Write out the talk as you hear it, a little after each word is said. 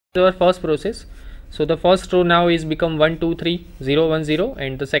our first process. So the first row now is become 1 2 3 0 1 0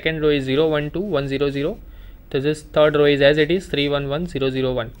 and the second row is 0 1 2 1 0 0. This third row is as it is 3 1 1 0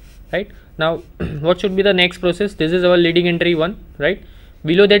 0 1. Right now what should be the next process? This is our leading entry 1, right?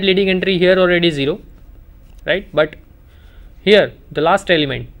 Below that leading entry here already 0, right? But here the last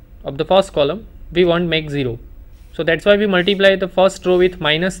element of the first column we want make 0, so that's why we multiply the first row with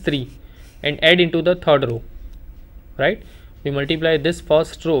 -3 and add into the third row, right? We multiply this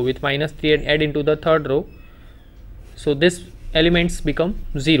first row with -3 and add into the third row, so this elements become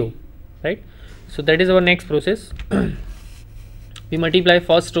 0, right? So that is our next process. We multiply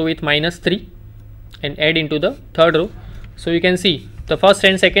first row with -3 and add into the third row, so you can see the first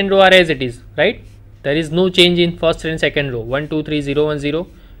and second row are as it is, right? There is no change in first and second row, 1 2 3 0 1 0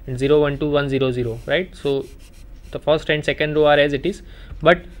 and 0 1 2 1 0 0, right? So the first and second row are as it is,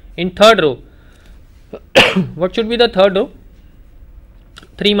 but in third row what should be the third row?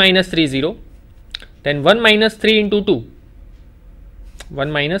 3 minus 3 0, then 1 minus 3 into 2,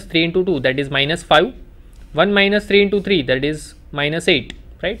 1 minus 3 into 2, that is -5, 1 minus 3 into 3, that is -8,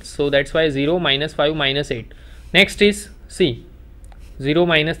 right? So that's why 0 minus 5 minus 8. Next is C, 0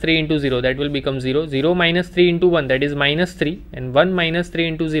 minus 3 into 0, that will become 0, 0 minus 3 into 1, that is -3, and 1 minus 3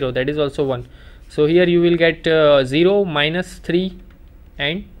 into 0, that is also 1. So here you will get 0 minus 3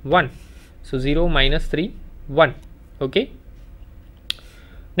 and 1, so 0 minus 3 1. Okay,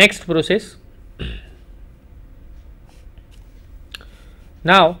 next process.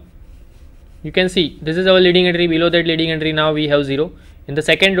 Now you can see this is our leading entry, below that leading entry now we have 0. In the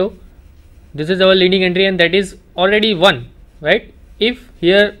second row this is our leading entry and that is already 1, right? If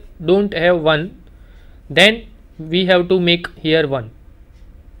here don't have 1, then we have to make here 1,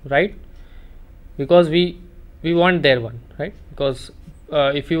 right? Because we want there 1, right? Because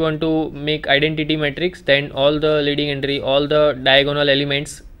if you want to make identity matrix, then all the leading entry, all the diagonal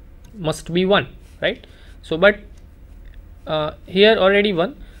elements must be 1, right? So but here already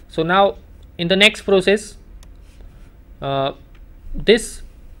 1, so now in the next process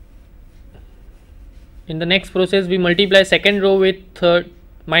in the next process we multiply second row with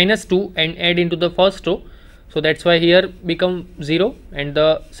 -2 and add into the first row, so that's why here become 0, and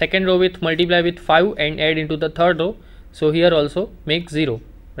the second row with multiply with 5 and add into the third row, so here also make 0,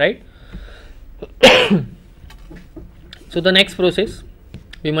 right? So the next process,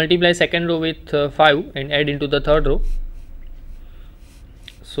 we multiply second row with 5 and add into the third row,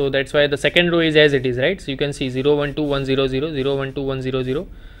 so that's why the second row is as it is, right? So you can see 0 1 2 1 0 0 0 1 2 1 0 0.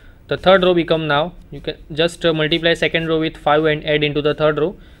 The third row become, now you can just multiply second row with 5 and add into the third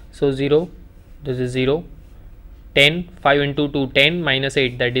row, so 0, this is 0, 10, 5 into 2 10 minus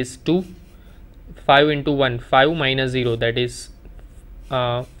 8, that is 2, 5 into 1 5 minus 0, that is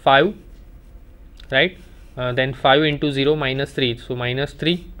 5, right? Then 5 into 0 minus 3, so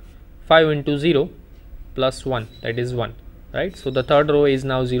 -3, 5 into 0 plus 1, that is 1, right? So the third row is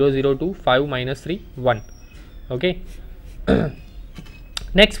now 0 0 2 5 minus 3 1. Okay.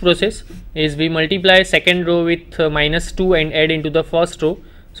 Next process is we multiply second row with -2 and add into the first row,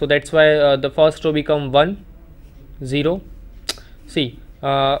 so that's why the first row become 1 0. See,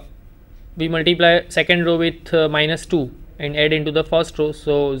 we multiply second row with -2 and add into the first row,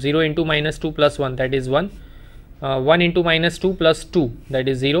 so 0 into -2 plus 1, that is 1, 1 into -2 plus 2, that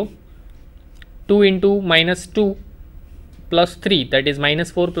is 0, 2 into -2 plus 3, that is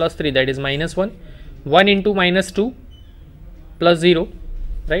 -4 plus 3, that is -1, 1 into -2 plus 0,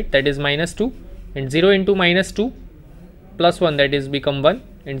 right, that is -2, and 0 into -2 plus 1, that is become 1,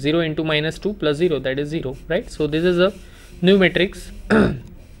 and 0 into -2 plus 0, that is 0, right? So this is a new matrix.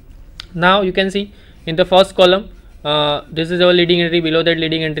 Now you can see in the first column this is our leading entry, below that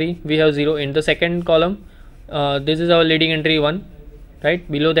leading entry we have 0. In the second column this is our leading entry 1, right?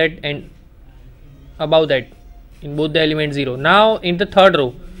 Below that and above that in both the elements 0. Now in the third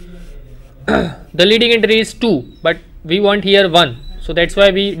row the leading entry is 2, but we want here 1, so that's why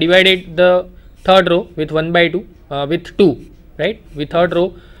we divided the third row with 1 by 2 with 2, right? With third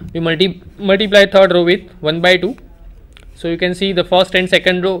row we multiply third row with 1 by 2, so you can see the first and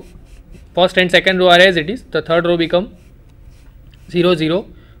second row are as it is. The third row become 0 0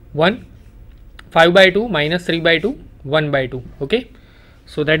 1 5 by 2 minus 3 by 2 1 by 2. Okay,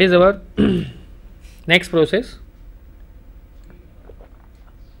 so that is our next process.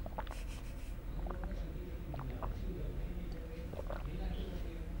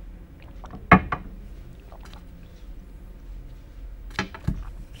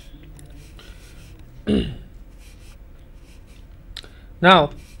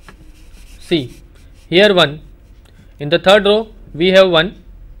 Now see, here 1, in the third row we have 1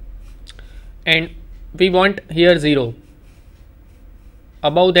 and we want here 0,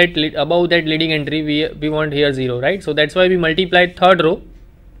 above that leading entry we want here 0, right? So that's why we multiply third row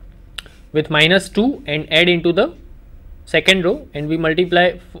with -2 and add into the second row, and we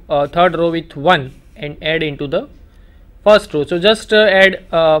multiply third row with 1 and add into the first row. So just add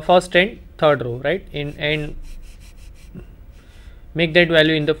first and third row, right, and make that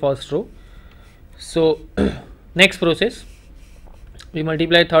value in the first row. So next process, we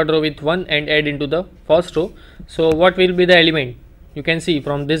multiply third row with 1 and add into the first row. So what will be the element? You can see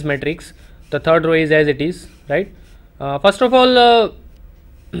from this matrix the third row is as it is, right? First of all,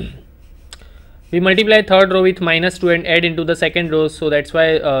 we multiply third row with -2 and add into the second row, so that's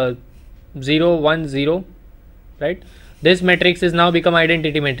why 0 1 0, right? This matrix is now become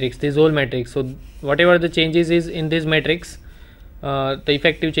identity matrix, this whole matrix. So whatever the changes is in this matrix, the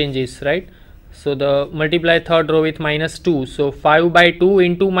effective changes, right? So the multiply third row with -2, so 5 by 2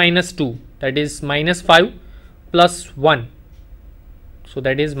 into -2, that is -5 plus 1, so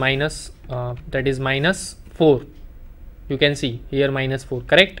that is -4. You can see here -4,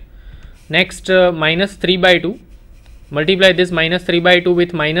 correct? Next, -3 by 2, multiply this -3 by 2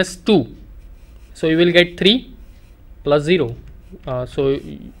 with -2, so you will get 3 plus 0, so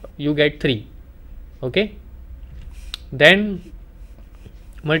you get 3, okay? Then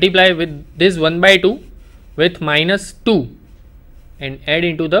multiply with this 1 by 2 with -2 and add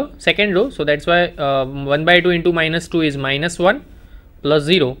into the second row, so that's why 1 by 2 into -2 is -1 plus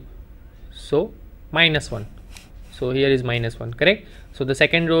 0, so -1, so here is -1, correct? So the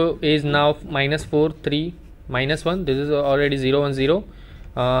second row is now -4 3 -1, this is already 0 1 0.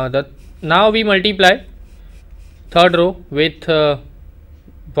 Now we multiply third row with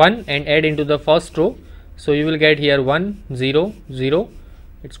 1 and add into the first row, so you will get here 1 0 0.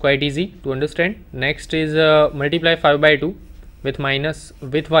 It's quite easy to understand. Next is multiply 5 by 2 with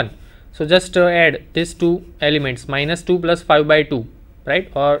 1, so just add these two elements, -2 plus 5 by 2, right?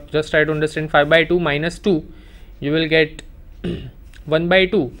 Or just try to understand 5 by 2 minus 2, you will get 1 by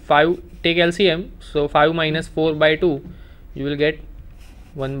 2, 5 take LCM, so 5 minus 4 by 2, you will get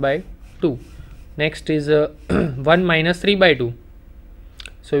 1 by 2. Next is 1 minus 3 by 2,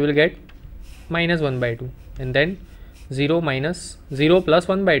 so you will get -1 by 2, and then 0 minus 0 plus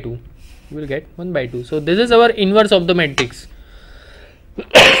 1 by 2, you will get 1 by 2. So this is our inverse of the matrix.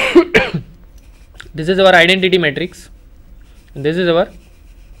 This is our identity matrix, and this is our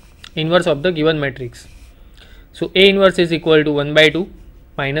inverse of the given matrix. So A inverse is equal to 1 by 2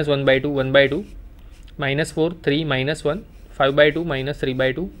 minus 1 by 2 1 by 2 minus 4 3 minus 1 5 by 2 minus 3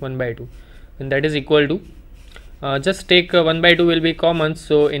 by 2 1 by 2, and that is equal to just take 1 by 2 will be common,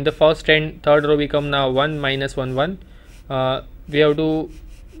 so in the first and third row become now 1 minus 1 1. We have to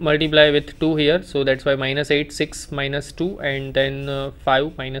multiply with 2 here, so that's why -8 6 minus 2, and then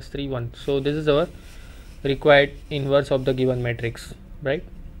 5 minus 3 1. So this is our required inverse of the given matrix, right?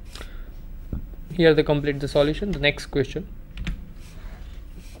 Here they complete the solution. The next question.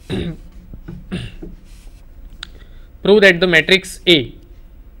 Prove that the matrix A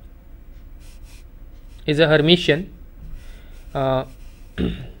is a Hermitian.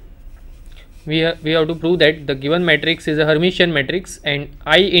 We have to prove that the given matrix is a Hermitian matrix, and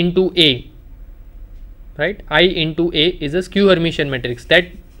I into A, right? I into A is a skew Hermitian matrix, that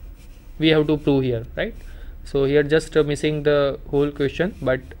we have to prove here, right? So here just missing the whole question,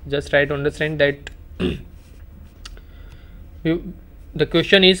 but just try to understand that the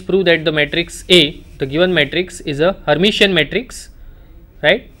question is prove that the matrix A, the given matrix, is a Hermitian matrix,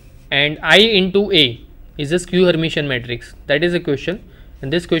 right? And I into A is a skew Hermitian matrix. That is the question,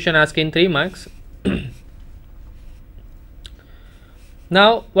 and this question asked in 3 marks.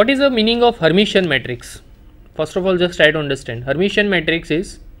 Now, what is the meaning of Hermitian matrix? First of all, just try to understand. Hermitian matrix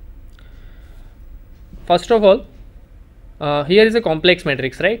is, first of all, here is a complex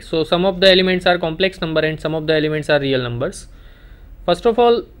matrix, right? So some of the elements are complex number and some of the elements are real numbers. First of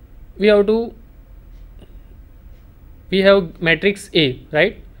all, we have matrix A,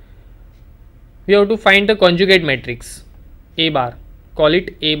 right? We have to find the conjugate matrix A bar, call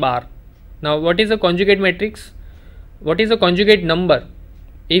it A bar. Now what is a conjugate matrix? What is a conjugate number?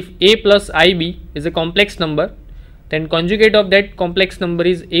 If A plus IB is a complex number, then conjugate of that complex number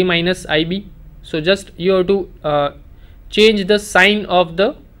is A minus IB. So just you have to change the sign of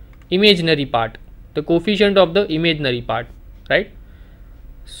the imaginary part, the coefficient of the imaginary part, right?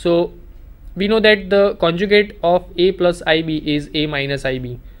 So we know that the conjugate of A plus IB is A minus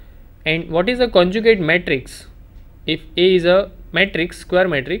IB. And what is a conjugate matrix? If A is a matrix, square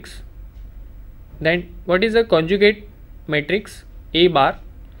matrix, then what is a conjugate matrix? A bar.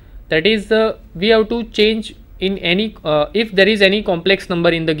 That is we have to change in any if there is any complex number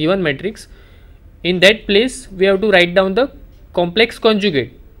in the given matrix, in that place we have to write down the complex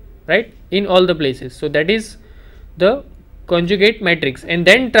conjugate, right, in all the places. So that is the conjugate matrix, and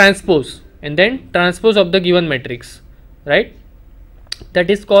then transpose of the given matrix, right, that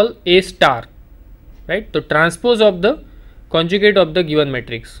is called A star, right. The transpose of the conjugate of the given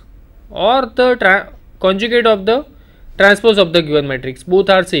matrix or the conjugate of the transpose of the given matrix, both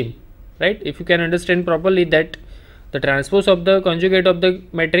are same, right. If you can understand properly that the transpose of the conjugate of the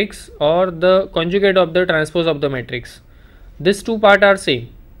matrix or the conjugate of the transpose of the matrix, these two part are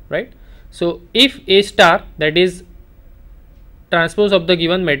same, right. So if A star, that is transpose of the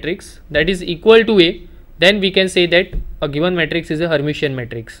given matrix, that is equal to A, then we can say that a given matrix is a Hermitian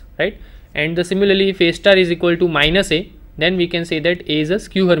matrix, right. And similarly, if A star is equal to minus A, then we can say that A is a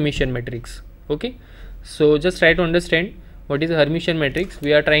skew Hermitian matrix. Okay, so just try to understand what is a Hermitian matrix.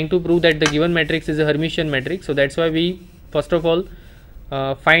 We are trying to prove that the given matrix is a Hermitian matrix, so that's why we first of all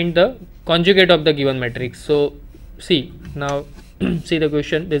find the conjugate of the given matrix. So see now see the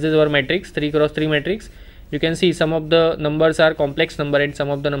question. This is our matrix, 3 cross 3 matrix. You can see some of the numbers are complex number and some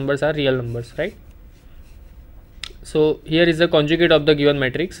of the numbers are real numbers, right. So here is the conjugate of the given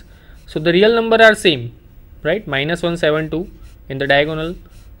matrix. So the real number are same, right, minus 1, 7, 2 in the diagonal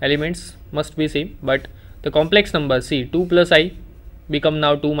elements must be same, but the complex number, see 2 plus I become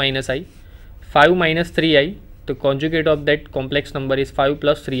now 2 minus I, 5 minus 3I, the conjugate of that complex number is 5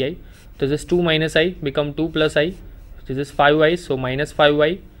 plus 3I. This is 2 minus I become 2 plus I, this is 5I, so minus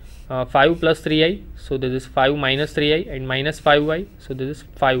 5I, 5 plus 3I, so this is 5 minus 3I, and minus 5I, so this is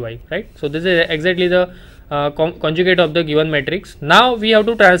 5I, right. So this is exactly the conjugate of the given matrix. Now we have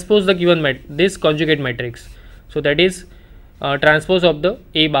to transpose the given this conjugate matrix. So that is transpose of the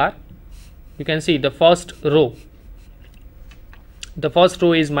A bar. You can see the first row. The first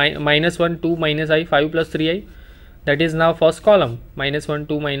row is minus 1, 2 minus I, 5 plus 3I. That is now first column, minus 1,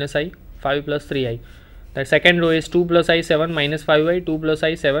 2 minus I, 5 plus 3I. The second row is 2 plus I, 7 minus 5I, 2 plus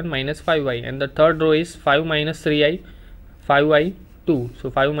I, 7 minus 5I. And the third row is 5 minus 3I, 5I, 2.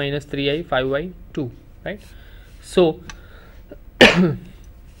 So 5 minus 3I, 5I, 2, right. So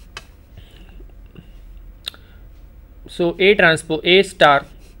so A transpose, A star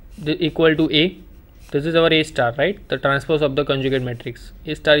equal to A. This is our A star, right, the transpose of the conjugate matrix.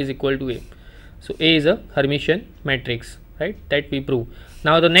 A star is equal to A. So A is a Hermitian matrix, right, that we prove.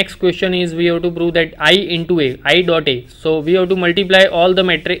 Now the next question is we have to prove that I into A, I dot A. So we have to multiply all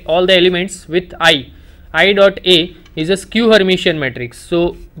the elements with I. I dot A is a skew Hermitian matrix.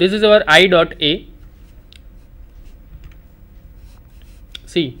 So this is our I dot A.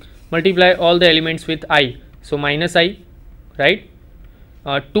 See, multiply all the elements with I. So minus I, right,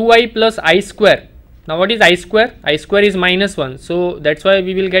 2I plus I square. Now what is I square? I square is minus 1. So that's why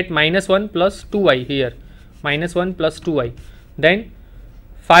we will get minus 1 plus 2I here. Minus 1 plus 2I. Then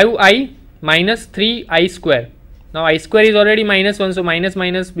 5I minus 3I square. Now I square is already minus 1. So minus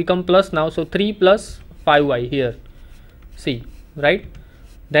minus become plus now. So 3 plus 5I here. See, right.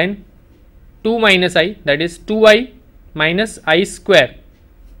 Then 2 minus I, that is 2I minus I square.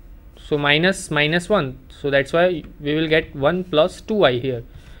 So minus minus 1. So that's why we will get 1 plus 2I here.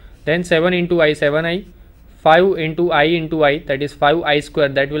 Then 7 into I, 7I, 5 into I, that is 5I square,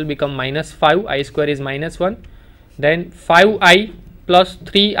 that will become minus 5, I square is minus 1. Then 5I plus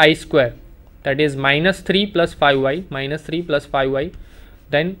 3I square, that is minus 3 plus 5I, minus 3 plus 5I.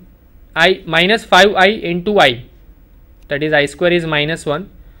 Then I minus 5I into I, that is I square is minus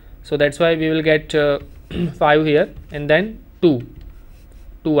 1. So that's why we will get 5 here, and then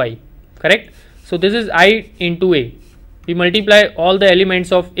 2I, correct. So this is I into A. We multiply all the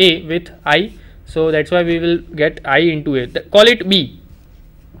elements of A with I, so that's why we will get I into A. Call it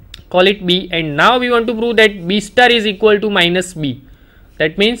B, and now we want to prove that B star is equal to minus B.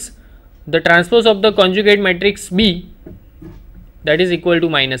 That means the transpose of the conjugate matrix B, that is equal to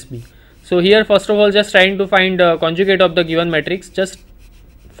minus B. So here first of all just trying to find conjugate of the given matrix. Just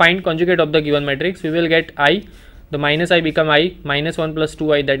find conjugate of the given matrix. We will get I, the minus I become I, minus 1 plus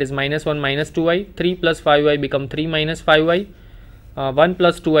 2I, that is minus 1 minus 2I, 3 plus 5I become 3 minus 5I, 1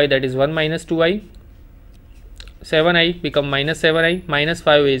 plus 2I, that is 1 minus 2I, 7I become minus 7I, minus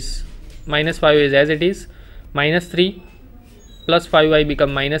 5 is as it is, minus 3 plus 5I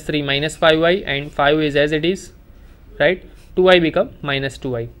become minus 3 minus 5I, and 5 is as it is, right, 2I become minus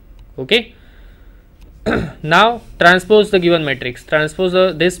 2I, okay. Now transpose the given matrix,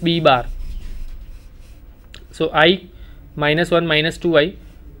 transpose this B bar. So I minus 1 minus 2I,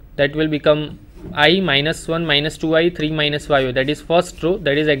 that will become I minus 1 minus 2I, 3 minus 5I, that is first row,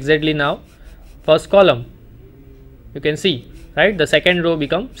 that is exactly now first column. You can see, right, the second row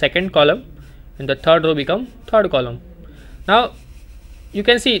become second column and the third row become third column. Now you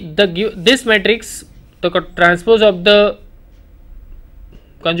can see this matrix, the transpose of the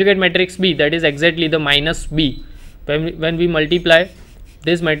conjugate matrix B, that is exactly the minus B. When we multiply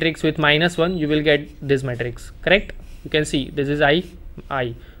this matrix with -1, you will get this matrix, correct? You can see this is I,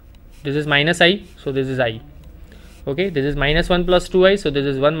 this is minus I, so this is I. Okay, this is -1 plus 2i, so this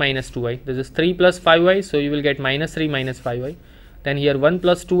is 1 minus 2i. This is 3 plus 5i, so you will get -3 minus 5i. Then here 1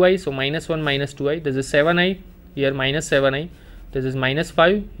 plus 2i, so -1 minus 2i. This is 7i, here -7i. This is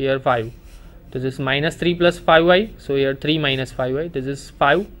 -5, here 5. This is -3 plus 5i, so here 3 minus 5i. This is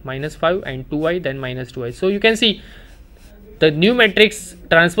 5 minus 5 and 2i, then minus 2i. So you can see the new matrix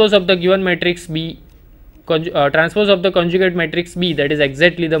transpose of the given matrix B, transpose of the conjugate matrix B, that is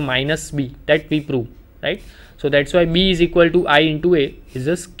exactly the minus B that we prove, right? So that's why B is equal to I into A is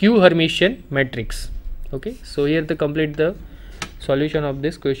a skew Hermitian matrix. Okay, so here to complete the solution of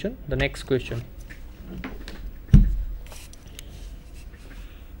this question, the next question.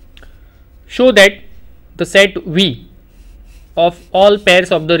 Show that the set V of all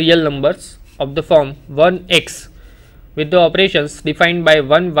pairs of the real numbers of the form 1x with the operations defined by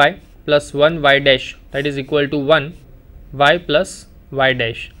 1y plus 1y dash, that is equal to 1y plus y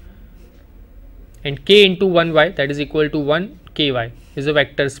dash, and k into 1y, that is equal to 1 ky, is a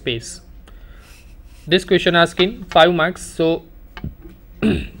vector space. This question asking 5 marks. So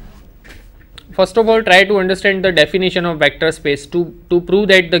first of all, try to understand the definition of vector space. To prove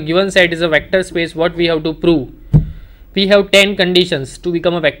that the given set is a vector space, what we have to prove? We have 10 conditions to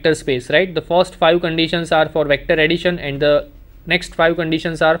become a vector space, right? The first 5 conditions are for vector addition and the next 5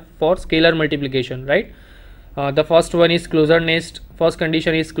 conditions are for scalar multiplication, right? The first one is closerness. First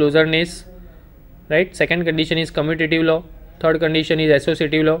condition is closerness, right? Second condition is commutative law. Third condition is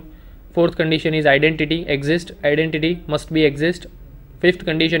associative law. Fourth condition is identity, exist, identity must be exist. Fifth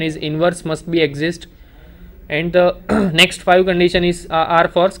condition is inverse must be exist, and the next 5 condition is are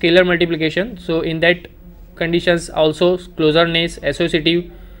for scalar multiplication. So in that conditions also closerness,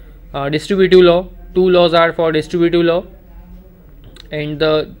 associative, distributive law. 2 laws are for distributive law, and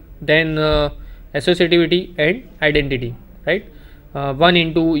then associativity and identity, right? 1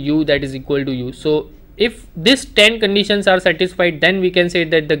 into u, that is equal to u. So if these 10 conditions are satisfied, then we can say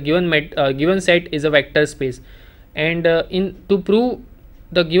that the given set is a vector space. And to prove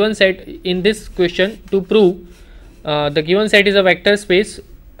the given set in this question, to prove the given set is a vector space,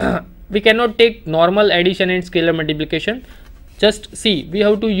 we cannot take normal addition and scalar multiplication. Just see, we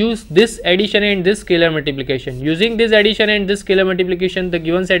have to use this addition and this scalar multiplication. Using this addition and this scalar multiplication, the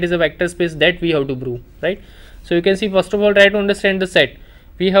given set is a vector space, that we have to prove, right? So you can see, first of all, try to understand the set.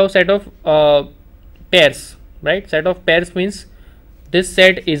 We have set of pairs, right? Set of pairs means this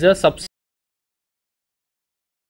set is a subset